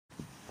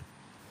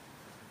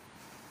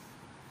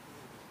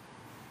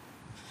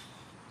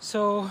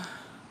So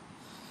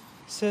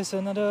this is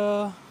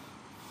another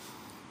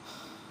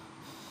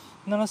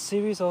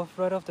series of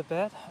right off the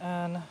bat,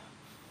 and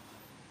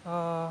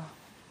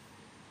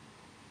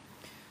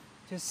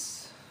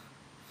just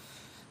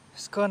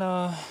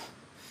gonna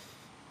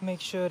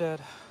make sure that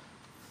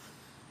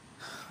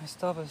my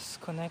stuff is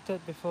connected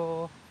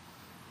before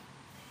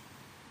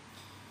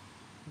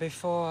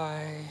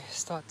I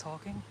start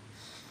talking.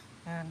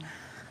 And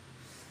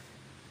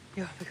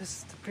yeah,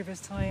 because the previous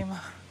time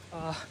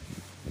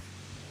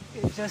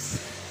it just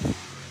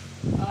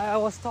I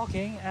was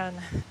talking and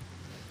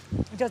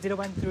it just didn't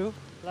went through,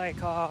 like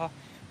the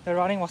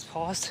running was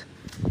paused,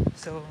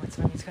 so it's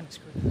kind of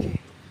screwed. Okay,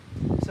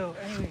 so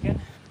anyway,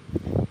 again,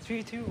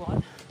 3, 2,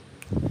 1.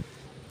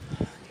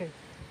 Okay,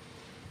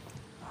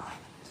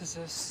 this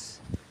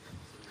is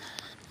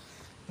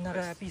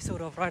another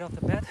episode of Right Off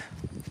the Bat.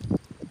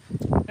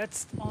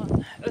 It's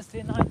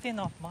the 19th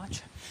of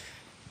March.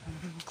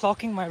 I'm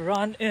clocking my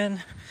run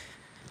in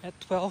at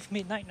 12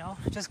 midnight now.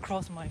 Just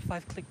crossed my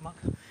 5-click mark.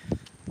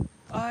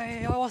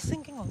 I was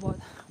thinking of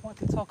what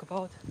to talk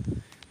about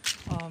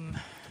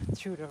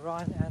through the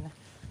run, and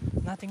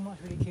nothing much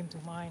really came to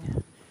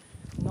mind.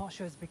 Not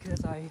sure it's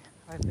because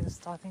I've been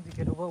starting to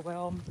get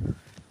overwhelmed,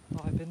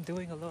 or I've been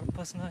doing a lot of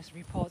personalized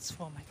reports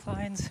for my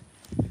clients,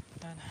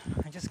 and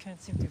I just can't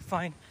seem to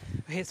find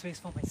a headspace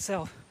for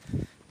myself.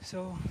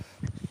 So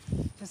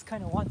just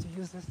kind of want to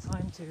use this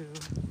time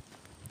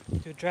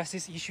to address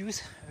these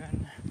issues,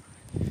 and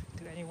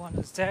to anyone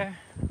who's there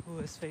who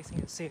is facing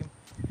the same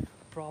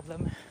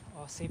problem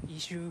or same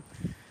issue,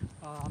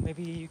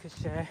 maybe you could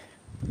share,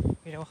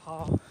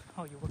 how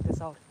you work this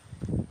out.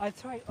 I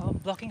tried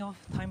blocking off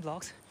time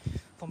blocks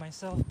for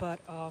myself, but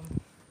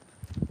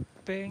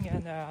being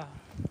in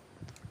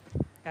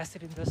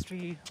estate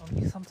industry,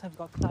 you sometimes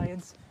got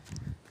clients,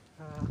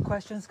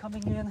 questions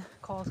coming in,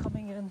 calls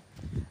coming in,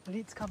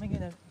 leads coming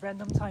in at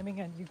random timing,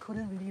 and you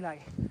couldn't really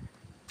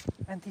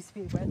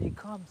anticipate when they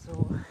come.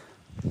 So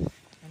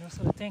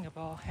so the thing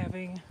about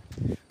having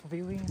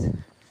viewings,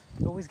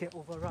 you always get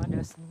overrun.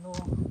 There's no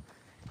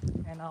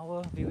an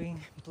hour viewing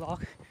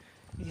block.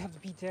 You have to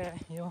be there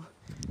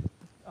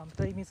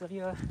 30 minutes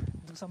earlier,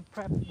 do some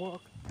prep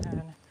work,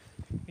 and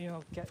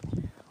get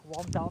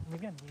warmed up,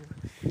 maybe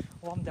you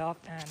warmed up,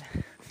 and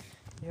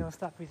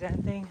start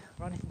presenting,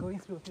 going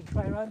through a few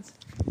try runs,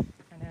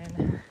 and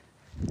then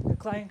the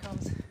client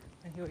comes,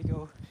 and here we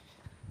go.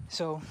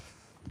 So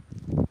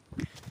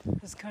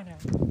just kind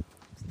of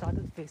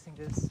started facing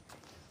this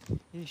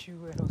issue,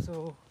 and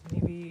also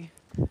maybe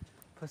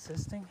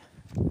persisting.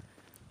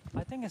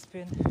 I think it's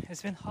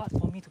been hard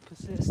for me to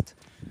persist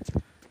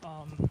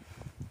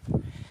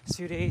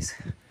few days.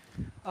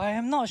 I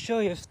am not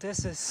sure if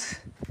this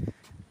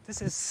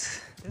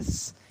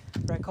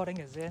recording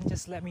is in.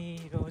 Just let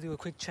me do a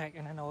quick check,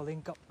 and then I'll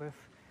link up with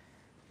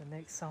the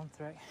next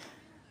soundtrack,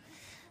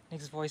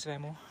 next voice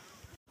memo.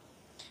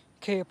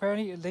 Okay,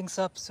 apparently it links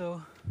up,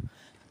 so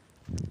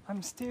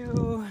I'm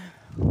still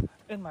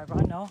in my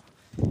run now.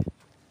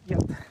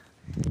 Yep.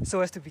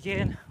 So as to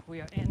begin, we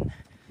are in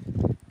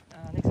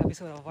next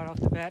episode of Right Off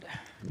the Bat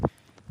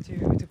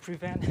to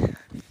prevent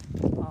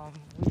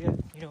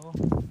weird,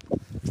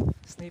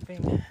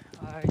 sniffing.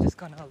 I just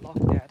gonna log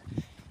that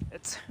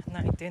it's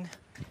 19th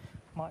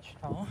March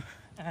now,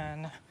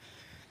 and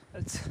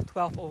it's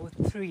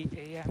 12:03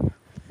 a.m.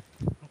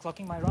 I'm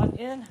clocking my run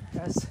in,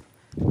 as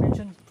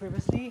mentioned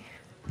previously.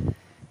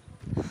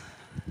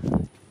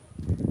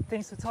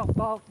 Things to talk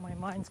about, my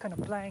mind's kind of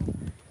blank,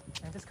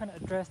 and just kind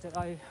of address that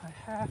I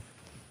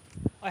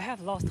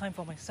have lost time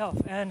for myself,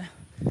 and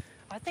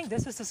I think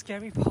this is the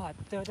scary part.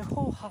 The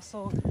whole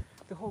hustle,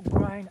 the whole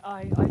grind,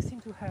 I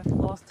seem to have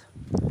lost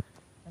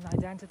an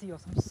identity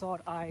of some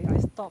sort. I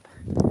stopped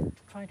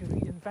trying to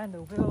reinvent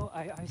the wheel.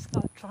 I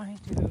start trying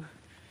to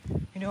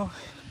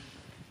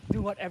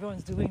do what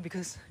everyone's doing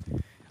because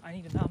I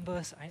need the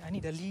numbers, I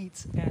need the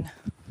leads, and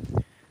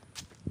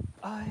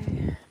I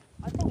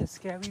think it's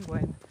scary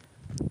when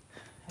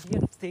at the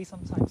end of the day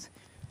sometimes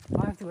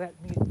I have to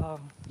admit,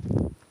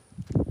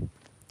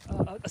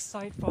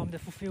 aside from the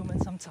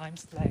fulfillment,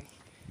 sometimes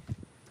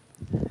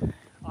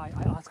I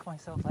ask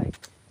myself,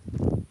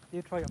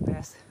 you try your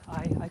best.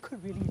 I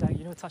could really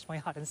touch my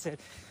heart and say,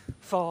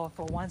 for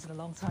once in a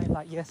long time,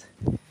 yes,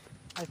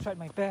 I tried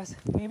my best.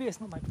 Maybe it's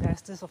not my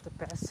bestest of the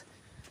best,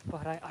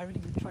 but I really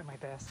did try my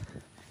best.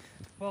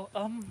 Well,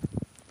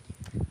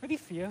 maybe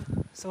fear.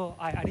 So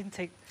I didn't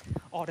take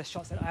all the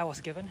shots that I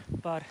was given,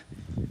 but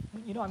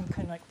I'm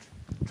kind of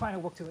trying to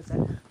work towards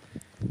that.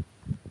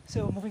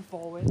 So moving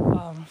forward,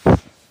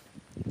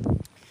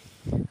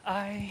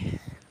 I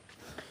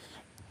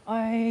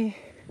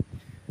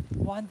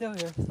wonder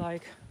if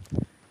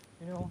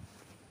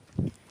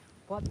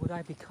what would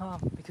I become,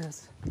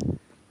 because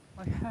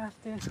I have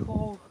this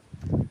whole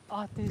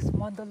artist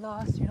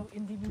wanderlust,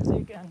 indie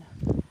music, and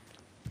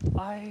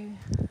I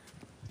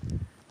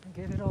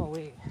gave it all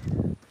away.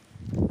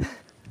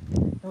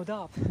 No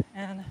doubt.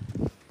 And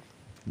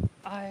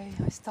I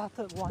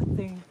started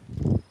wanting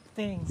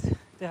things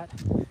that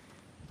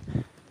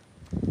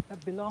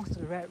belongs to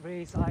the rat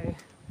race.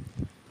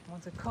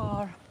 want a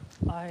car,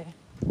 I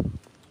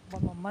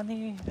want more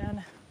money,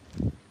 and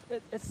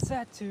it's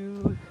sad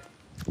to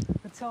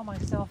tell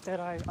myself that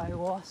I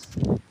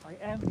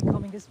am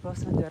becoming this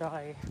person that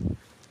I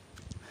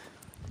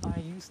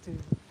used to,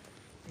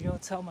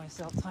 tell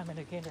myself time and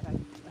again that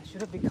I should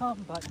have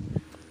become, but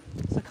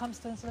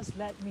circumstances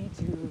led me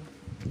to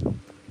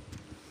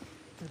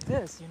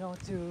this,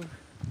 to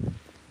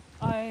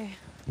I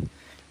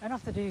end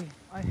of the day,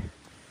 I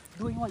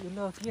doing what you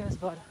love, yes,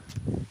 but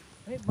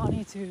I need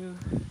money to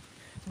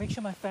make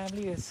sure my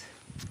family is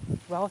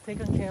well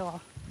taken care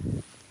of,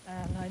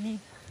 and I need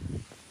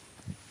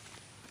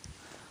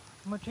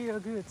material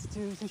goods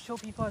to show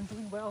people I'm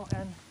doing well.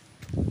 And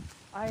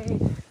I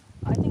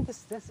think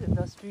this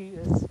industry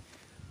is,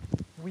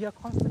 we are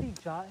constantly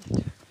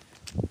judged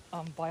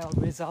by our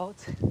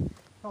results,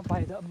 not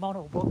by the amount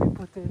of work we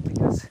put in,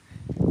 because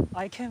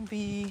I can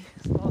be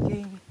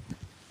smoking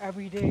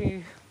every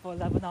day for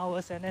 11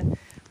 hours, and then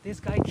this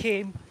guy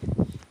came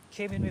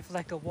in with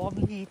like a warm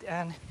lead,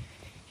 and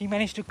he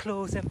managed to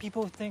close, and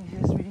people think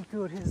he's really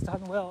good, he's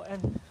done well.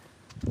 And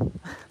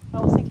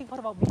I was thinking, what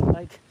about me?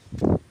 Like,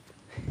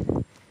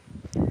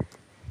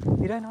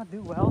 did I not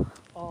do well?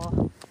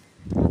 Or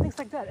things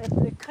like that.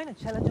 It kind of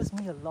challenges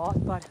me a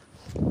lot, but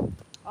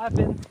I've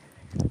been,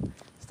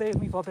 stay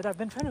with me for a bit, I've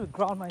been trying to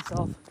ground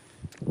myself.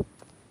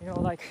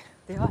 Like,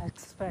 there are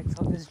aspects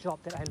of this job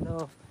that I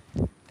love,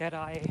 that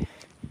I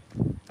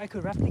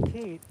could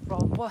replicate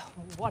from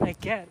what I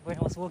get when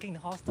I was working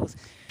in hostels.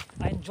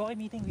 I enjoy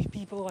meeting with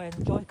people, I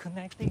enjoy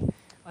connecting,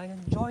 I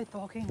enjoy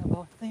talking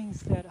about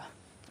things that,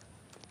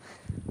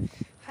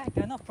 heck,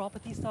 they're not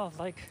property stuff,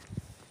 like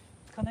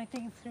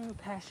connecting through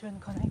passion,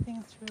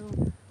 connecting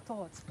through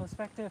thoughts,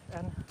 perspective,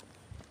 and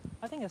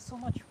I think there's so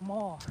much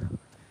more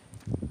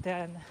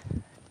than,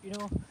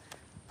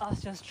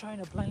 us just trying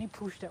to blindly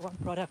push that one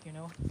product,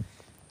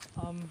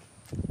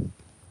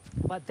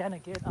 But then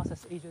again, us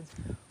as agents,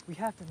 we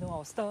have to know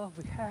our stuff,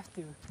 we have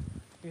to,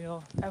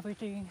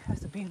 everything has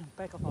to be in the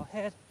back of our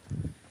head.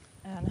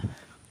 And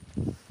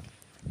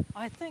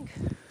I think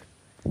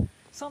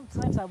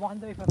sometimes I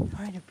wonder if I'm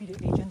trying to be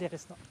the agent that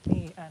is not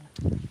me, and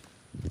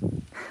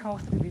I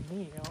want to be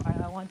me,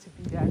 I want to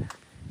be that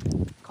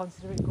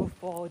considerate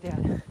goofball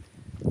that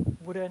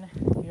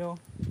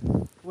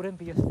wouldn't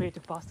be afraid to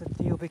bust the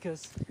deal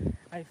because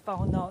I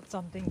found out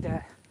something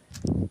that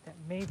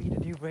may be the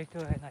deal breaker,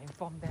 and I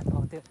informed them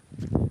about it.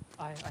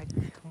 I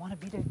want to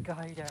be that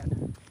guy that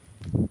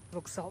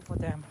looks out for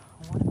them.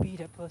 I want to be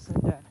that person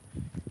that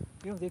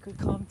they could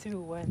come to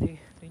when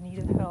they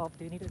needed help,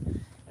 they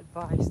needed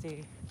advice.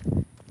 They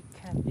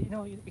can,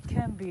 it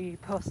can be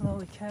personal,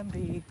 it can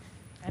be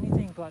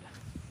anything, but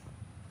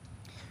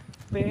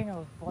being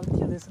a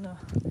volunteer listener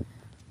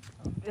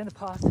in the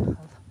past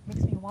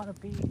makes me want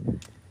to be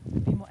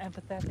more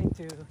empathetic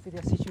to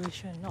their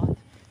situation, not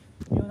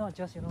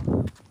just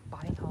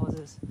buying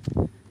houses.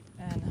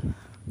 And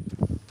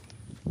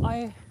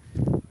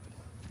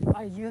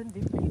I yearn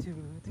deeply to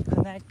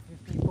connect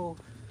with people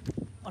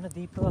on a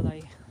deeper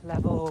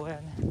level,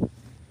 and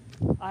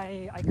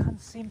I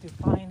can't seem to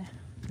find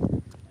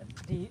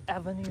the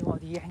avenue or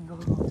the angle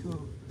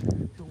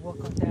to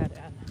work on that.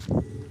 And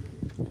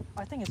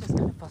I think it's just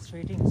kind of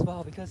frustrating as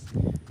well, because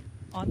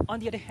on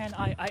the other hand,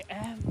 I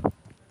am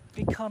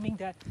becoming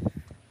that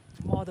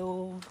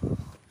model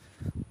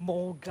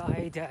mold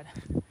guy that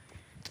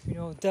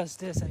does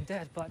this and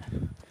that, but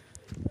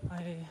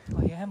I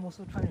am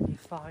also trying to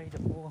defy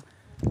the whole.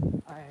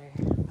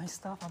 My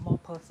stuff are more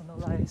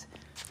personalized.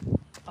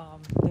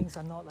 Things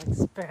are not like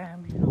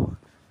spam.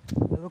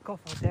 I look out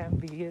for them,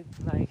 be it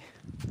like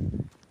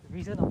the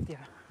reason of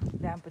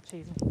them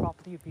purchasing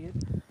property, be it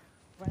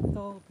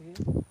rental, be it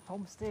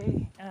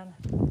homestay, and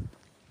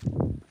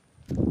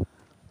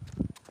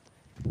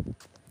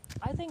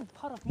I think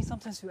part of me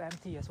sometimes feel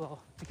empty as well,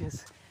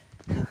 because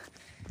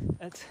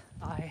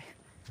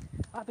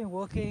I've been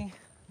working,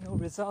 no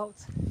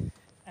results,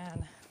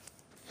 and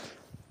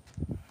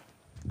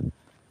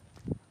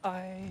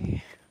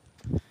I'm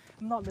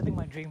not living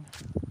my dream.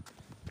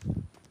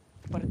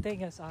 But the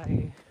thing is,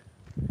 I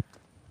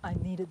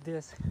needed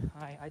this.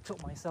 I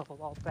told myself a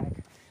while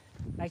back.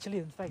 Actually,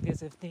 in fact,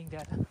 there's a thing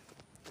that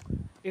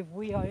if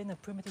we are in a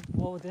primitive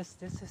world, this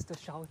is the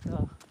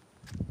shelter.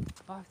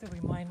 I have to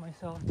remind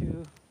myself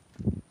to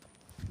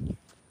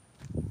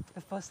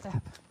the first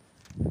step.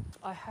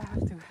 I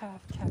have to have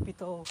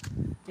capital.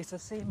 It's the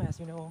same as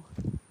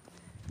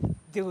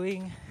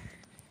doing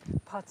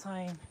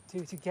part-time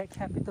to get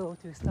capital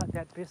to start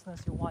that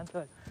business you want.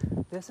 But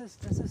this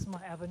is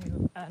my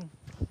avenue, and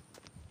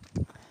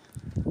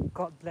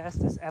God bless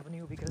this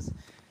avenue, because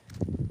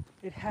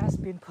it has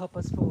been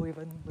purposeful,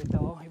 even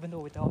though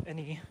without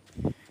any,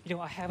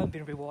 I haven't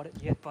been rewarded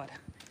yet, but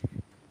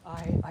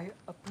I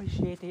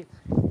appreciate it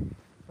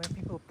when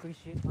people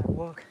appreciate my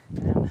work.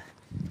 And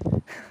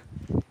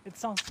it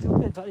sounds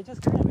stupid, but it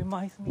just kind of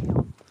reminds me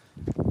of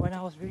when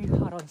I was really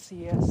hard on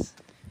CS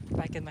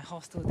back in my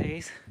hostel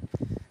days.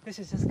 This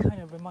is just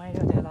kind of a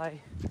reminder that I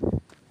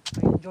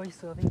enjoy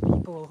serving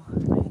people.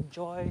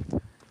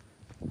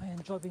 I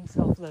enjoy being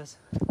selfless,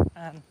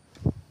 and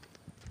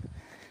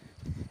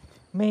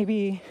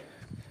maybe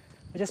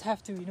I just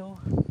have to,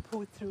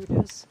 pull through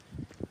this.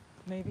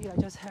 Maybe I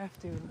just have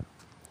to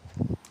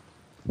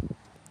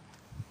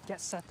get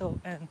settled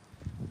and,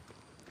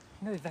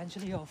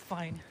 eventually I'll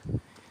find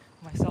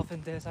myself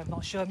in this. I'm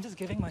not sure. I'm just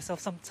giving myself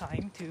some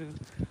time to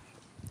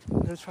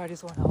try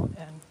this one out.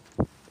 And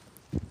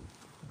the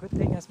good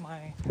thing is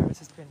my parents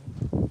has been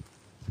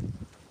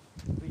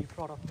really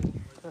proud of me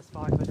thus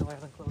far, even though I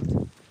haven't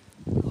closed.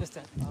 Just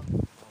that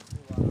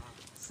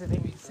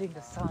seeing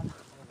the sun,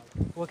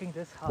 working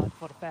this hard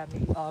for the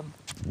family.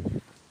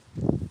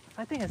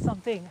 I think it's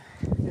something.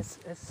 It's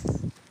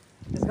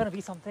gonna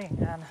be something,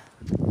 and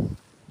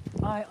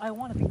I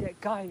want to be that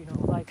guy,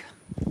 like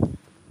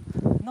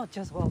not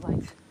just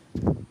well-liked,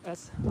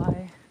 as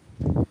I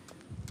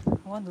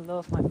want to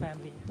love my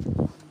family.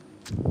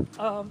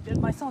 It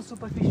might sound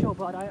superficial,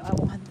 but I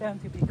want them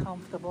to be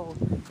comfortable.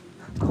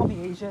 Call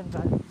me Asian,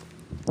 but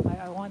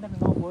I want them to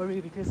not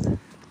worry, because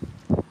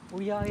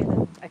we are in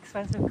an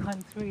expensive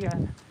country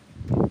and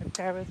the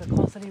parents are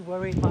constantly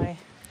worried. My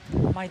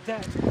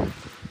dad,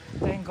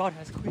 thank God,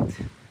 has quit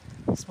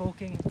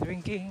smoking and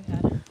drinking,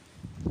 and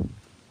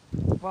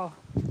well,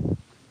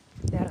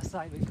 that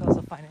aside, because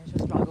of financial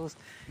struggles,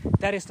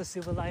 that is the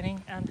silver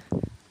lining. And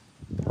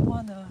I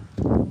wanna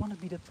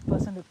be the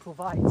person that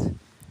provides,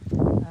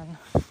 and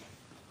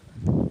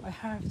I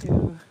have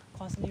to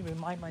constantly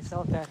remind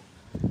myself that,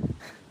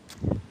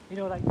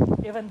 like,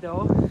 even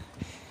though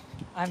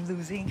I'm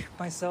losing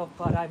myself,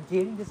 but I'm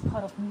gaining this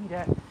part of me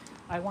that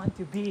I want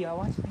to be. I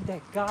want to be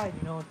that guy,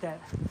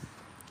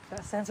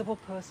 that sensible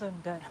person,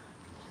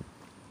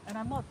 and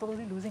I'm not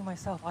totally losing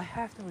myself. I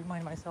have to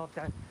remind myself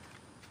that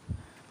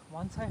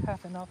once I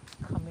have enough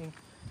coming,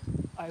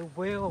 I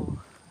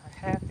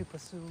have to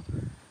pursue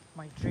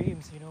my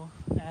dreams,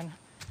 and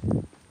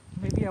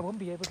maybe I won't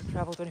be able to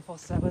travel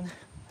 24/7.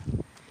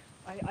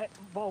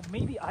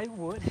 Maybe I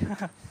would.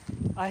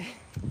 I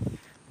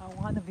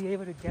want to be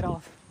able to get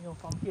off,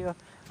 from here.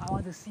 I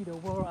want to see the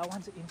world. I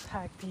want to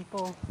impact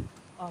people.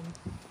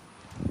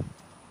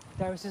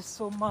 There is just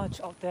so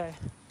much out there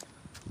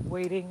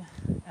waiting,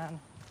 and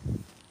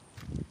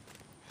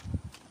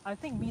I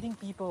think meeting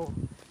people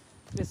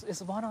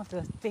is one of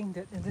the things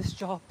that in this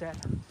job that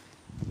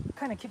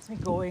kind of keeps me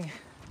going.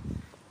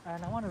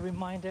 And I want to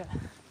remind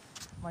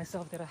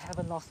myself that I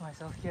haven't lost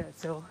myself yet.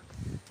 So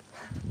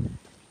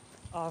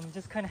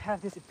just kind of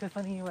have this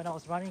epiphany when I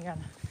was running,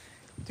 and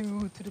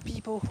to the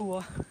people who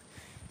are,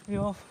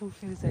 who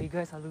feels that you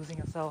guys are losing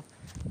yourself,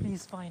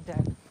 please find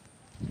that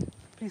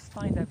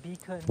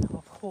beacon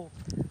of hope,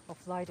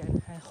 of light,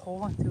 and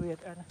hold on to it,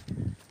 and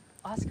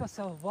ask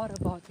yourself, what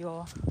about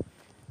your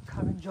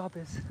current job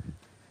is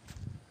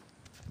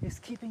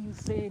keeping you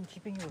sane,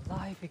 keeping you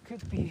alive? It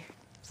could be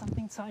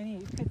something tiny.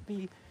 It could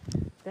be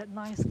that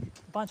nice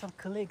bunch of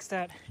colleagues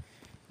that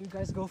you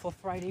guys go for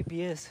Friday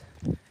beers.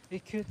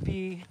 It could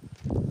be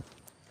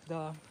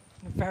the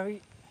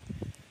very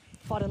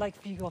father-like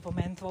figure of a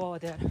mentor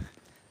that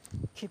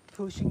keep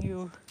pushing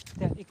you.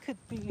 That it could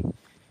be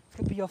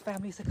your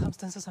family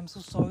circumstances. I'm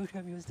so sorry to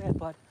have used that,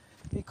 but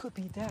it could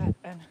be that,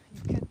 and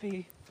it could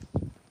be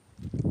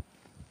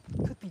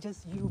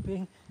just you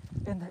being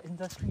in the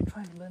industry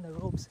trying to learn the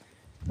ropes.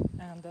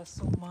 And there's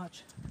so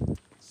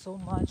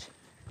much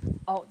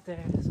out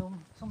there, so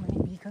many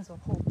beacons of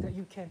hope that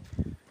you can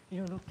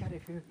look at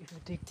if you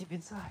dig deep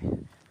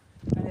inside.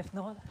 And if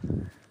not,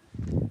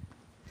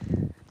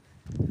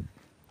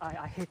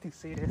 I hate to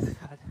say this,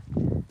 but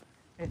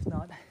if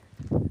not,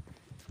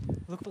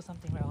 look for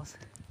something else.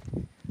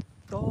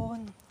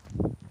 Don't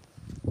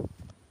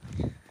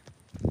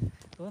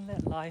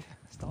let life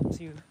stop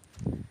you.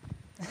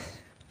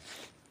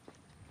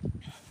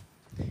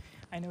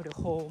 I know the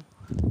whole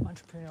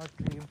entrepreneurial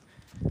dream.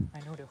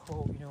 I know the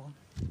whole,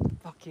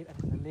 fuck it, I'm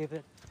gonna live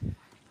it.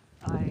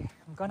 I'm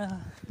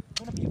gonna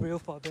be real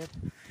for a bit.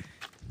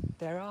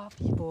 There are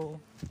people,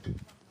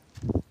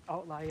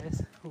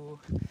 outliers, who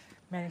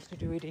manage to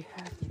do it. They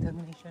have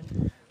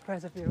determination,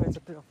 perseverance,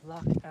 a bit of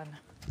luck, and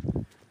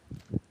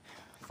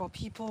for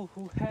people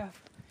who have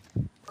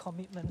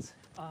commitments,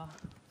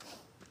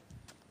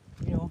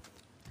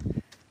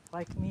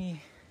 like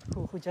me,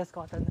 who just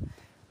gotten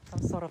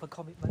some sort of a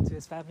commitment to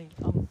his family.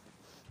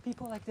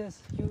 People like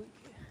this, you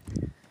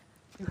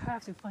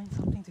have to find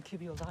something to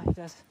keep you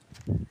alive.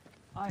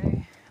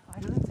 I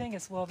don't think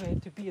it's worth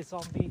it to be a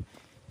zombie,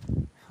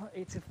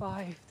 8 to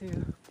 5,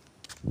 to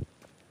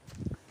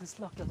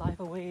slug your life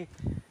away,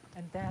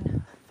 and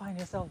then find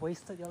yourself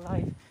wasted your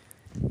life,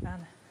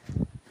 and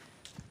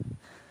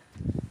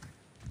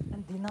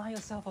deny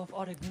yourself of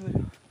all the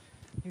good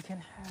you can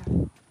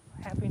have,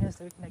 happiness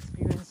that you can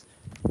experience.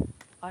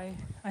 I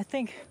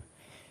think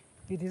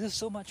you deserve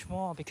so much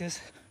more because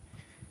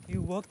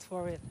you worked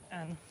for it,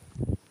 and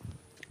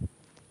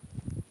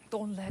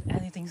don't let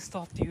anything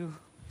stop you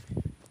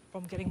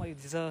from getting what you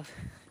deserve.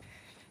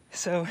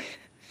 So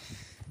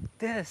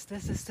this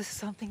is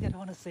something that I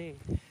want to say.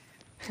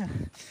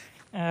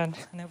 And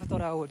I never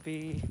thought I would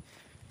be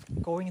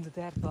going into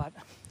that, but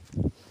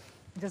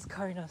just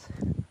kind of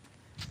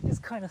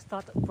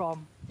started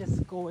from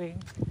just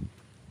going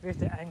with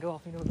the angle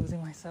of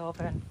losing myself.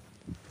 And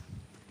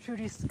through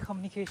this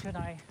communication,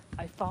 I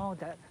found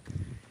that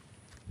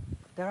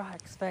there are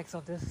aspects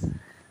of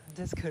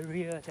this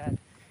career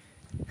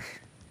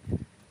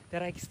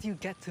that I still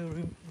get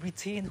to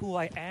retain who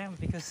I am,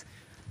 because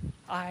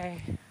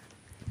I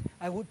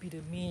would be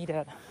the me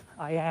that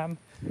I am,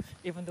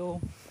 even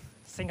though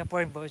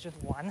Singaporean version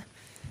 1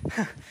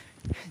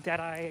 that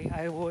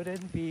I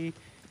wouldn't be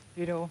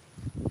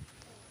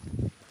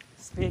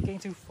speaking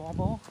too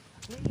formally,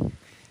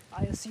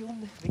 I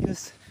assumed,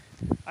 because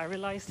I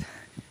realized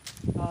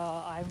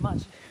I'm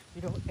much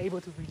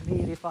able to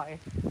relate if I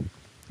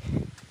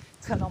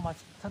turn on my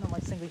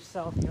Singlish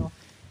self,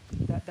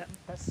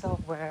 that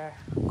self where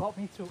got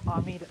me through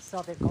army, that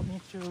self that got me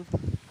through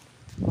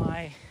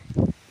my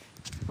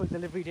food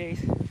delivery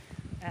days,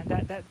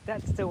 and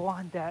that's the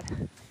one that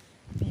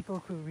people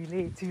could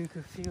relate to,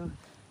 could feel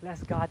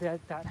less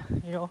guarded, that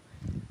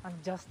I'm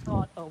just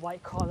not a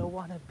white collar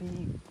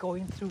wannabe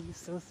going through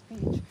sales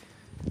speech.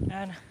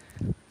 And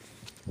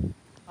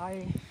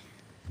I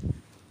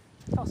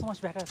felt so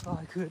much better, so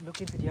I could look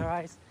into their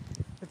eyes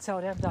to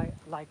tell them that,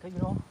 like,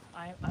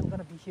 I'm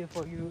gonna be here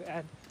for you,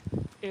 and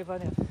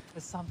even if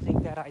it's something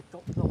that I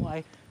don't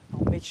know,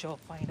 I'll make sure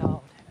to find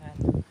out.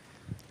 And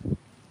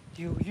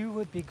you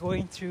would be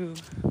going through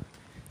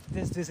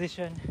this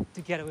decision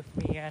together with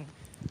me, and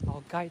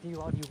I'll guide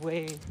you on your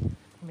way,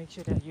 make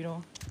sure that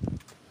you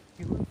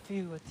would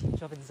feel a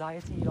tinge of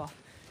anxiety, of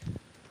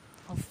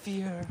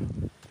fear.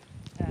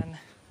 And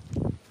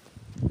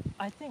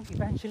I think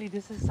eventually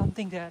this is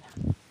something that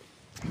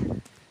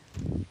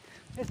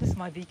this is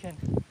my beacon,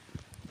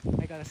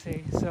 I gotta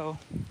say. So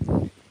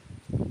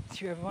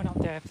to everyone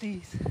out there,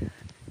 please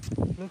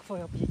look for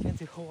your beacon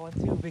to hold on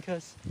to,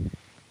 because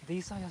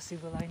these are your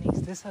silver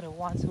linings. These are the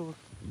ones who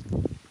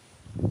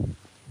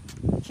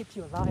keep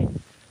you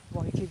alive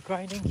while you keep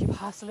grinding, keep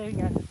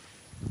hustling. And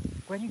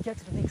when you get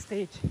to the next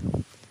stage,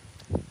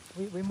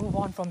 we move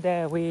on from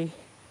there. We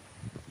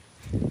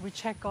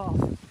check off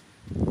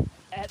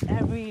at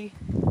every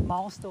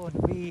milestone.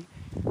 We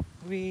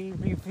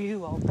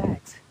review our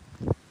bags.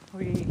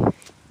 We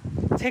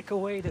take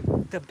away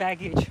the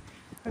baggage.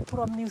 We put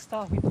on new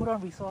stuff. We put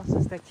on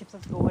resources that keeps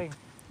us going.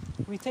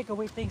 We take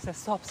away things that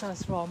stops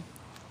us from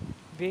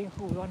being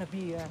who we want to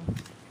be, and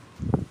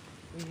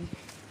we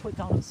put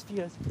down those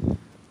fears.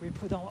 We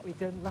put down what we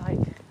didn't like,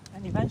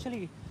 and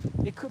eventually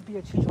it could be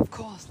a change of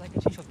course, like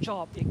a change of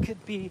job. It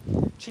could be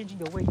changing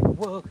the way you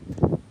work.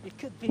 It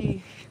could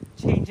be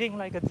changing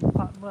like a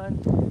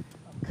department,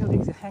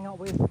 colleagues you hang out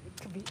with.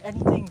 It could be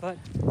anything, but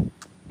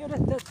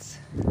that's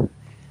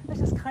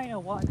just kind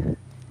of what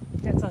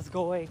gets us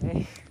going.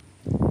 Eh?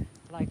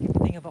 Like, if you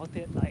think about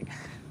it, like,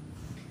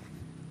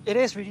 it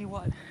is really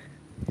what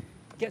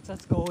gets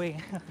us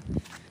going.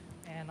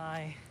 And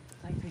I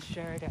like to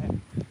share that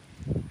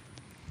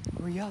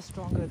we are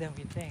stronger than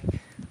we think.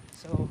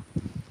 So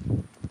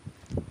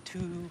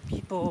to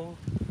people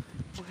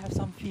who have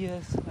some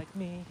fears like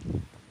me,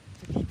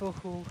 to people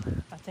who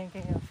are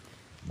thinking of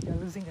they're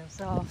losing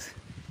themselves,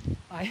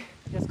 I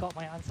just got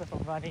my answer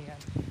from running,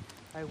 and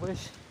I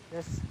wish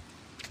this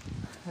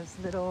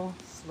little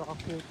slog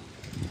could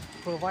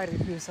provide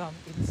you some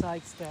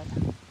insights that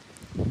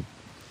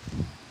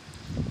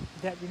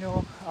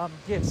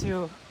gives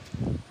you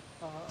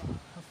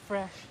a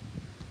fresh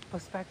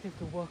perspective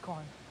to work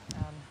on.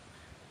 And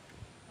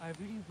I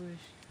really wish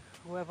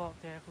whoever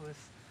out there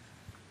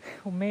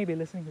who may be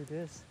listening to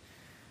this,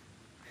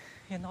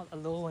 you're not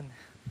alone,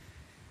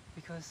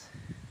 because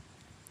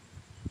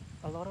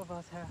a lot of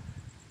us have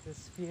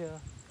this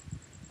fear,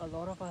 a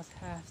lot of us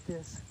have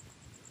this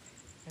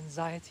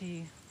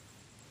anxiety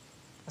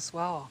as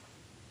well.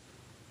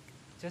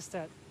 Just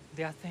that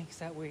there are things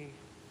that we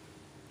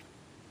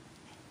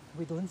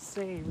don't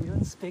say, we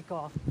don't speak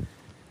of,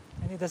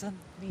 and it doesn't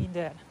mean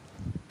that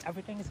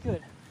everything is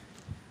good.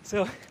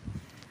 So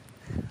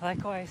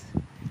likewise,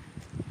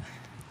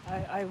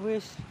 I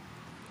wish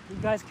you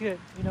guys could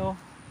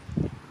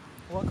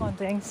work on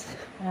things,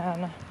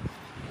 and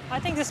I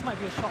think this might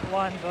be a short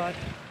one, but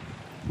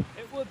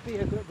it would be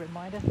a good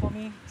reminder for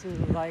me to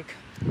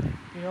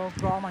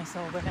ground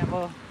myself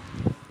whenever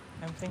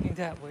I'm thinking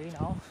that way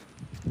now.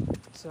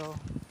 So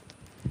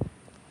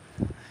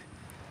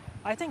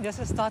I think this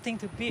is starting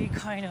to be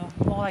kind of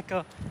more like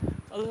a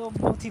little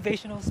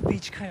motivational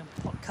speech kind of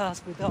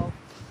podcast without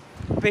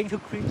being too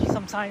cringy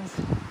sometimes,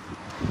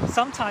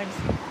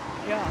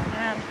 yeah,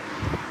 and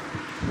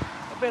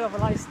a bit of a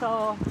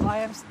lifestyle. I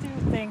am still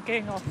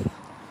thinking of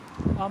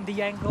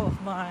the angle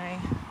of my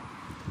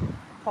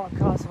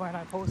podcast when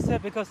I post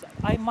it, because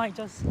I might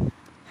just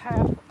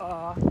have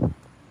a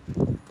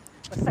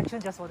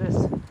section just for this,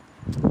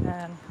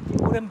 and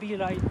it wouldn't be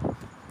like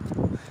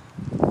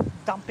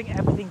dumping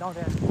everything down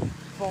there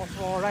for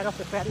right off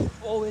the bat. It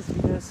will always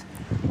be this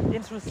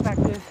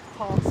introspective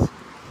thoughts,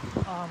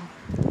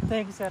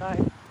 things that I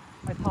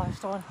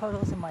touched on,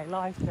 hurdles in my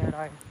life that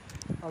I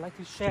like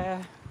to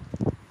share,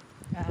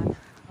 and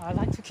I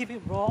like to keep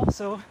it raw,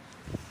 so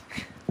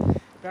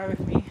bear with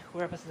me,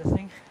 whoever's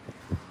listening.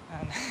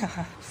 And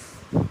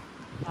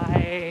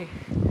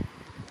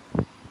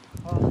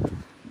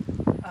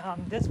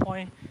this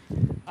point,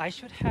 I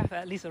should have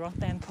at least around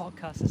 10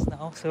 podcasts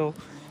now. So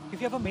if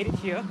you ever made it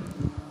here,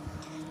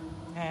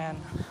 and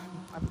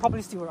I'm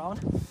probably still around,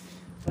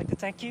 I'd like to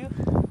thank you.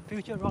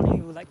 Future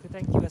Ronnie would like to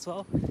thank you as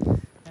well.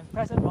 And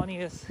present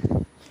Ronnie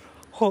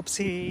hopes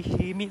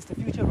he meets the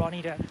future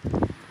Ronnie that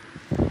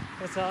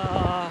is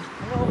a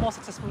little more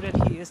successful than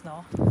he is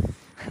now.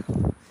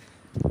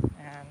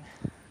 And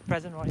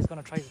present Ronnie is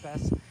going to try his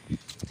best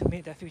to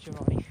meet that future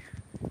Ronnie.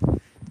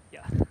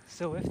 Yeah,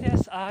 so with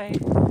this, I'm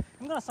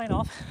going to sign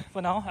off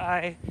for now.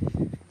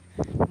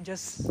 I'm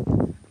just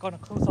going to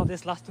close off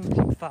this last 2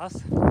 clips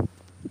fast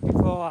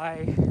before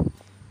I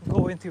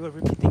go into a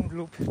repeating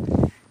loop.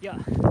 Yeah,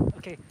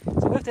 okay,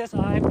 so with this,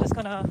 I'm just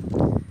going to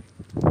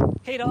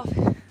head off.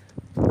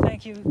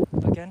 Thank you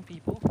again,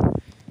 people,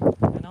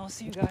 and I'll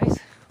see you guys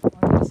on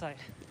the other side.